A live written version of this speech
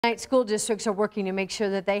Tonight, school districts are working to make sure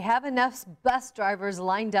that they have enough bus drivers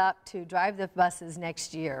lined up to drive the buses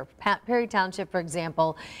next year. Perry Township, for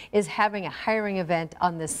example, is having a hiring event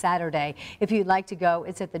on this Saturday. If you'd like to go,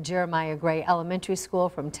 it's at the Jeremiah Gray Elementary School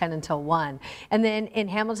from 10 until 1. And then in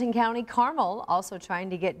Hamilton County, Carmel also trying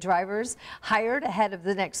to get drivers hired ahead of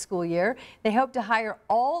the next school year. They hope to hire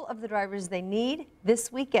all of the drivers they need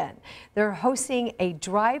this weekend. They're hosting a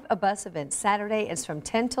Drive a Bus event Saturday. It's from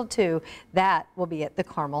 10 till 2. That will be at the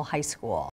Carmel High School.